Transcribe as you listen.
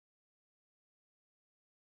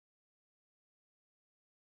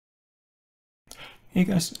Hey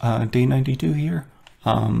guys, day 92 here.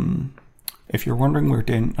 If you're wondering where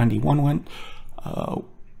day 91 went,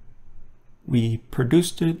 we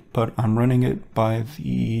produced it, but I'm running it by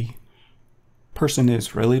the person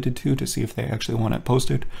it's related to see if they actually want it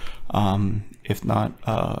posted. If not,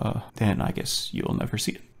 then I guess you'll never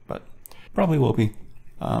see it, but probably will be.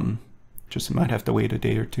 Just might have to wait a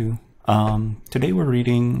day or two. Today we're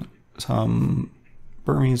reading some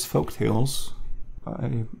Burmese folk tales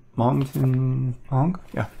by Hong.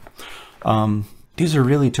 Yeah. These are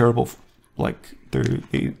really terrible. Like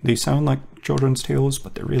they sound like children's tales,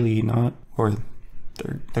 but they're really not, or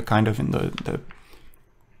they're kind of in the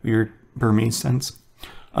weird Burmese sense.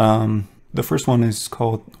 The first one is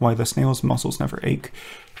called "Why the Snail's Muscles Never Ache,"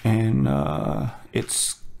 and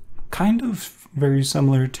it's kind of very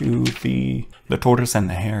similar to the tortoise and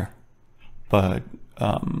the hare, but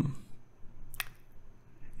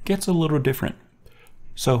gets a little different.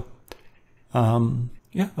 So,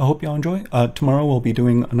 yeah, I hope y'all enjoy. Tomorrow we'll be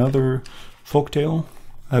doing another folktale,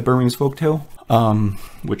 Burmese folktale,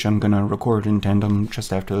 which I'm gonna record in tandem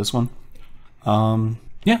just after this one.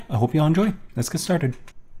 Yeah, I hope y'all enjoy. Let's get started.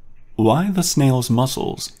 Why the Snail's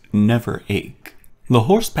Muscles Never Ache. The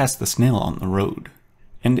horse passed the snail on the road,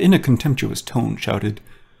 and in a contemptuous tone shouted,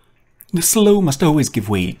 "The slow must always give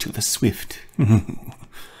way to the swift."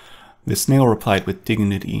 The snail replied with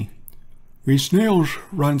dignity, "We snails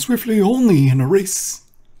run swiftly only in a race."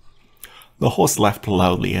 The horse laughed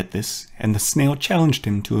loudly at this, and the snail challenged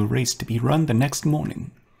him to a race to be run the next morning.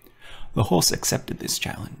 The horse accepted this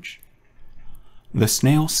challenge. The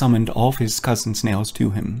snail summoned all of his cousin snails to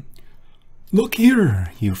him. "Look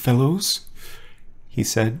here, you fellows," he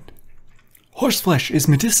said. "Horseflesh is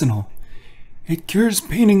medicinal. It cures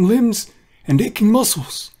paining limbs and aching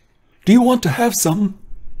muscles. Do you want to have some?"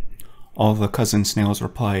 All the cousin snails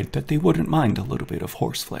replied that they wouldn't mind a little bit of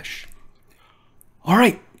horseflesh. "All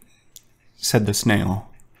right," said the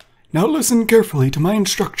snail. "Now listen carefully to my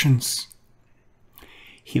instructions."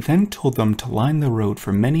 He then told them to line the road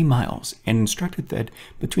for many miles and instructed that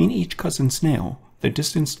between each cousin snail, the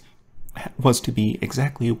distance was to be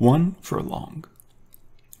exactly 1 furlong.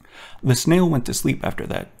 The snail went to sleep after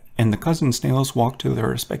that, and the cousin snails walked to their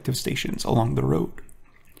respective stations along the road.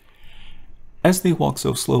 As they walked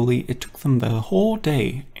so slowly, it took them the whole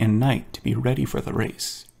day and night to be ready for the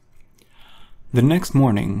race. The next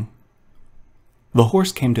morning, the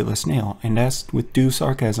horse came to the snail and asked with due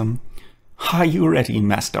sarcasm, "Are you ready,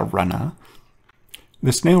 Master Runner?"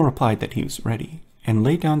 The snail replied that he was ready, and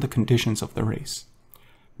laid down the conditions of the race.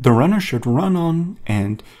 The runner should run on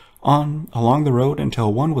and on along the road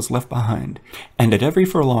until one was left behind, and at every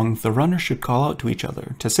furlong the runners should call out to each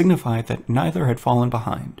other to signify that neither had fallen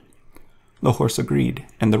behind. The horse agreed,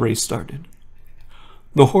 and the race started.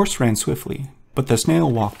 The horse ran swiftly, but the snail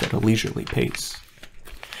walked at a leisurely pace.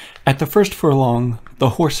 At the first furlong,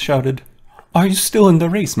 the horse shouted, "Are you still in the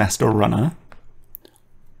race, Master Runner?"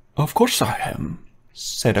 "Of course I am,"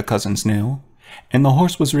 said a cousin snail, and the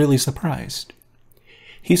horse was really surprised.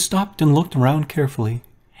 He stopped and looked around carefully,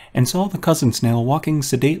 and saw the cousin snail walking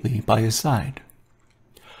sedately by his side.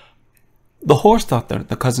 The horse thought that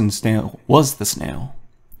the cousin snail was the snail,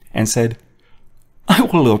 and said, "I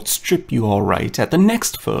will outstrip you all right at the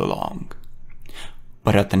next furlong."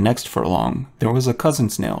 But at the next furlong, there was a cousin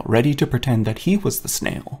snail ready to pretend that he was the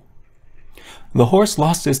snail. The horse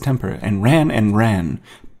lost his temper and ran,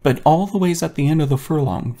 but all the ways at the end of the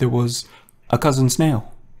furlong there was a cousin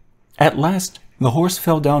snail. At last, the horse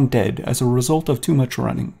fell down dead as a result of too much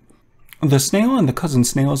running. The snail and the cousin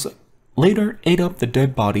snails later ate up the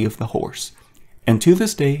dead body of the horse, and to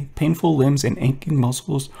this day, painful limbs and aching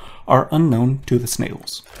muscles are unknown to the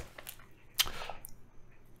snails.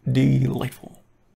 Delightful.